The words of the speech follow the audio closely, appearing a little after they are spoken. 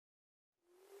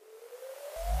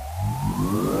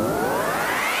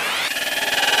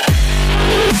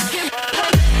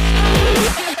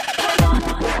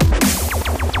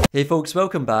Hey folks,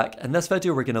 welcome back. In this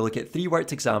video we're going to look at 3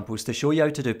 worked examples to show you how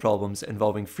to do problems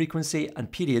involving frequency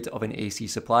and period of an AC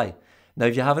supply. Now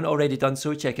if you haven't already done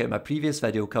so, check out my previous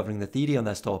video covering the theory on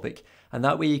this topic, and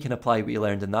that way you can apply what you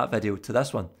learned in that video to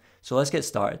this one. So let's get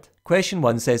started. Question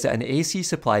 1 says that an AC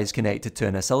supply is connected to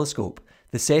an oscilloscope.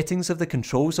 The settings of the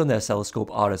controls on the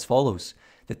oscilloscope are as follows.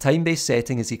 The time-based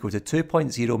setting is equal to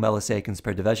 2.0 milliseconds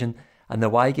per division, and the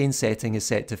Y-gain setting is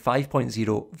set to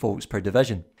 5.0 volts per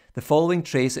division. The following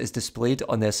trace is displayed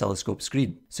on the oscilloscope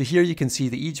screen. So here you can see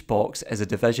that each box is a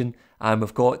division, and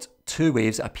we've got 2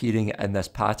 waves appearing in this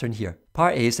pattern here.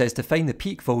 Part A says to find the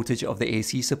peak voltage of the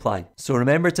AC supply. So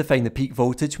remember, to find the peak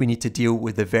voltage we need to deal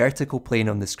with the vertical plane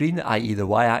on the screen, i.e. the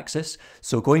y-axis.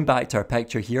 So going back to our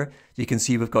picture here, you can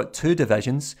see we've got 2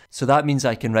 divisions. So that means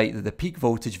I can write that the peak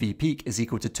voltage V peak is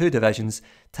equal to 2 divisions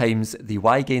times the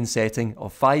Y-gain setting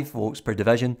of 5 volts per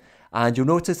division. And you'll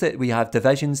notice that we have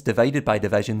divisions divided by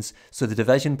divisions, so the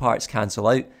division parts cancel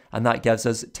out, and that gives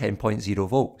us 10.0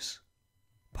 volts.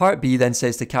 Part B then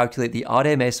says to calculate the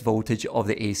RMS voltage of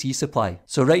the AC supply.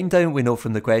 So writing down what we know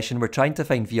from the question, we're trying to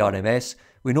find VRMS.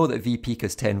 We know that V peak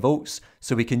is 10 volts,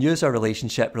 so we can use our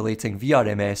relationship relating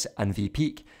VRMS and V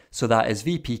peak. So that is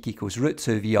V peak equals root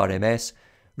 2 VRMS.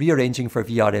 Rearranging for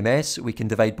VRMS, we can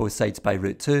divide both sides by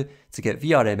root 2 to get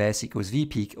VRMS equals V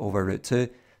peak over root 2.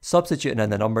 Substituting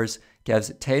in the numbers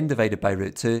gives 10 divided by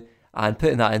root 2, and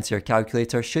putting that into your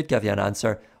calculator should give you an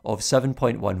answer of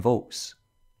 7.1 volts.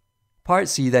 Part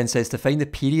C then says to find the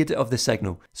period of the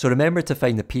signal. So remember, to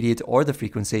find the period or the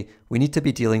frequency, we need to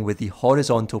be dealing with the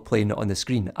horizontal plane on the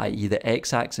screen, i.e. the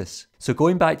x-axis. So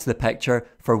going back to the picture,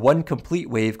 for one complete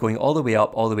wave going all the way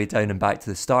up, all the way down and back to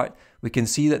the start, we can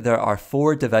see that there are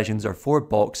 4 divisions or 4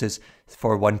 boxes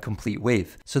for one complete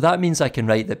wave. So that means I can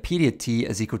write that period t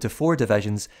is equal to 4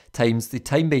 divisions times the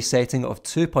time-based setting of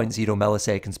 2.0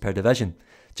 milliseconds per division.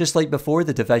 Just like before,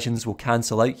 the divisions will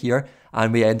cancel out here,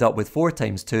 and we end up with 4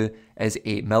 times 2 is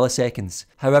 8 milliseconds.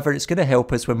 However, it's going to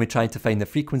help us when we're trying to find the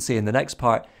frequency in the next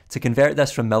part to convert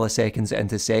this from milliseconds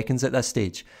into seconds at this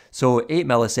stage. So 8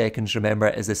 milliseconds, remember,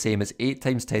 is the same as 8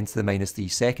 times 10 to the minus 3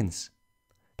 seconds.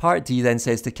 Part D then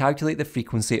says to calculate the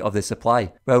frequency of the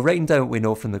supply. Well, writing down what we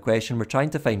know from the question, we're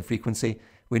trying to find frequency.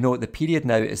 We know that the period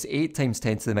now is 8 times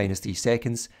 10 to the minus 3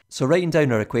 seconds. So writing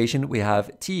down our equation, we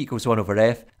have t equals 1 over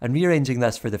f, and rearranging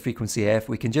this for the frequency f,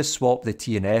 we can just swap the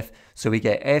t and f, so we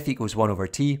get f equals 1 over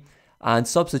t, and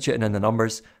substituting in the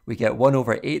numbers, we get 1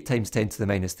 over 8 times 10 to the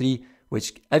minus 3,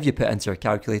 which if you put into your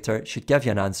calculator should give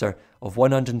you an answer of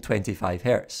 125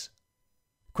 Hz.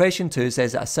 Question 2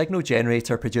 says that a signal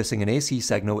generator producing an AC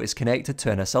signal is connected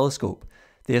to an oscilloscope.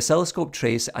 The oscilloscope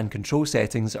trace and control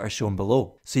settings are shown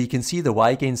below. So you can see the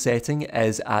Y-gain setting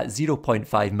is at 0.5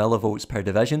 millivolts per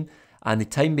division, and the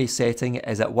time-based setting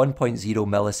is at 1.0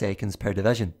 milliseconds per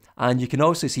division. And you can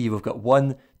also see we've got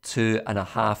 1,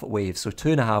 2.5 waves, so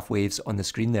 2.5 waves on the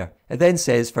screen there. It then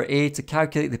says for A to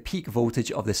calculate the peak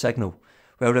voltage of the signal.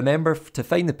 Well, remember, to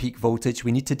find the peak voltage,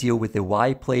 we need to deal with the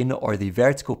y-plane or the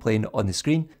vertical plane on the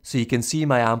screen. So you can see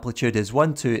my amplitude is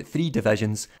 1, 2, 3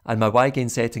 divisions, and my Y-gain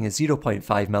setting is 0.5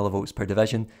 millivolts per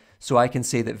division. So I can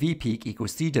say that V peak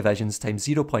equals 3 divisions times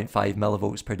 0.5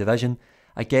 millivolts per division.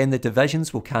 Again, the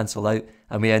divisions will cancel out,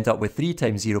 and we end up with 3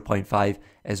 times 0.5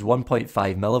 is 1.5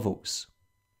 millivolts.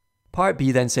 Part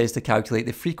B then says to calculate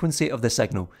the frequency of the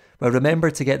signal. Well, remember,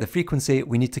 to get the frequency,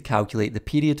 we need to calculate the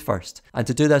period first. And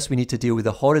to do this, we need to deal with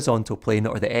the horizontal plane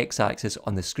or the x-axis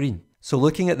on the screen. So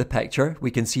looking at the picture, we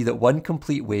can see that one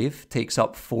complete wave takes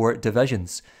up 4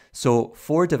 divisions. So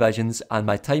 4 divisions, and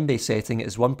my time-based setting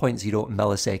is 1.0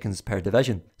 milliseconds per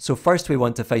division. So first we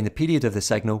want to find the period of the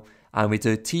signal, and we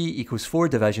do t equals 4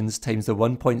 divisions times the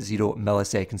 1.0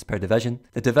 milliseconds per division.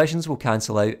 The divisions will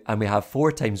cancel out, and we have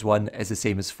 4 times 1 is the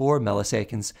same as 4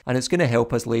 milliseconds, and it's going to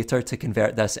help us later to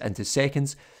convert this into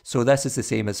seconds, so this is the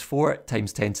same as 4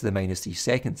 times 10 to the minus 3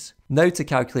 seconds. Now, to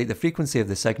calculate the frequency of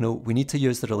the signal, we need to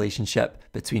use the relationship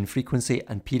between frequency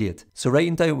and period. So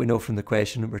writing down what we know from the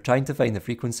question, we're trying to find the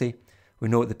frequency. We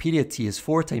know that the period t is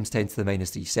 4 times 10 to the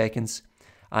minus 3 seconds,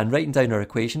 and writing down our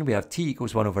equation, we have t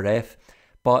equals 1 over f.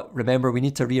 But remember, we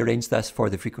need to rearrange this for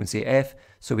the frequency f,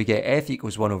 so we get f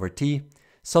equals 1 over t.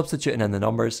 Substituting in the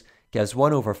numbers gives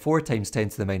 1 over 4 times 10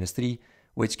 to the minus 3,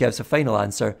 which gives a final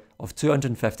answer of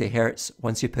 250 Hz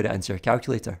once you put it into your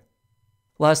calculator.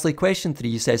 Lastly, question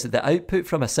 3 says that the output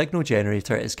from a signal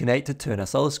generator is connected to an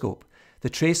oscilloscope. The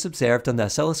trace observed on the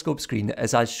oscilloscope screen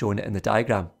is as shown in the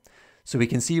diagram. So we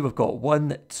can see we've got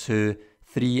 1, 2,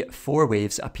 3, 4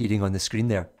 waves appearing on the screen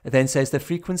there. It then says the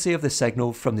frequency of the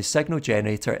signal from the signal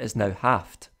generator is now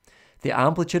halved. The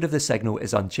amplitude of the signal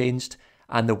is unchanged,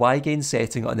 and the Y-gain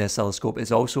setting on the oscilloscope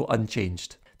is also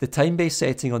unchanged. the time-based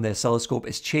setting on the oscilloscope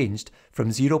is changed from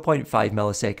 0.5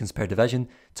 milliseconds per division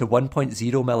to 1.0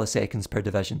 milliseconds per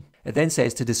division. It then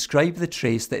says to describe the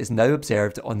trace that is now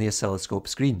observed on the oscilloscope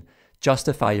screen.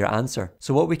 Justify your answer.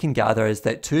 So what we can gather is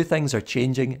that two things are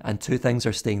changing and two things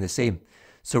are staying the same.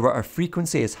 So our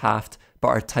frequency is halved, but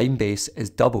our time base is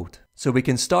doubled. So we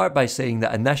can start by saying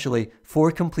that initially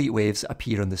 4 complete waves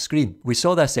appear on the screen. We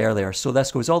saw this earlier, so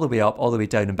this goes all the way up, all the way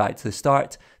down and back to the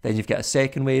start. Then you've got a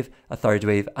second wave, a third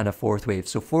wave and a fourth wave.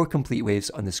 So 4 complete waves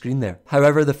on the screen there.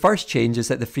 However, the first change is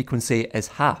that the frequency is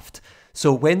halved.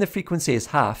 So when the frequency is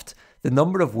halved, the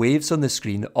number of waves on the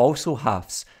screen also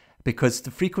halves, because the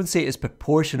frequency is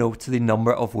proportional to the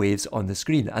number of waves on the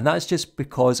screen, and that's just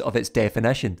because of its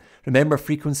definition. Remember,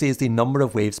 frequency is the number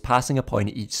of waves passing a point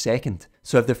each second.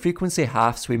 So if the frequency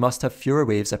halves, we must have fewer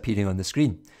waves appearing on the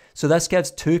screen. So this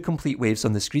gives 2 complete waves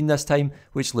on the screen this time,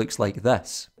 which looks like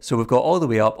this. So we've got all the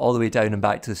way up, all the way down and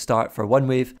back to the start for 1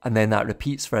 wave, and then that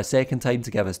repeats for a second time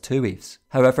to give us 2 waves.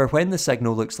 However, when the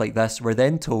signal looks like this, we're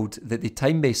then told that the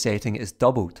time-based setting is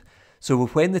doubled. So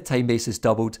when the time base is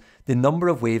doubled, the number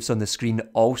of waves on the screen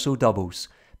also doubles,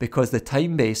 because the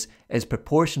time base is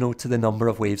proportional to the number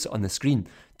of waves on the screen,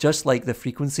 just like the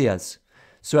frequency is.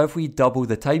 So if we double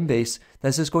the time base,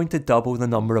 this is going to double the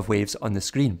number of waves on the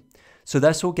screen. So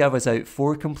this will give us out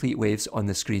 4 complete waves on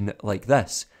the screen like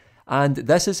this. And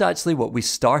this is actually what we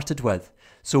started with.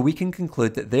 So we can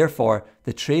conclude that therefore,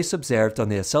 the trace observed on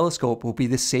the oscilloscope will be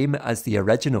the same as the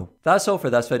original. That's all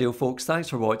for this video, folks. Thanks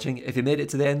for watching. If you made it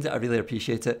to the end, I really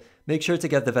appreciate it. Make sure to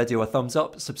give the video a thumbs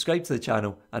up, subscribe to the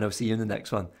channel, and I'll see you in the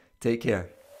next one. Take care.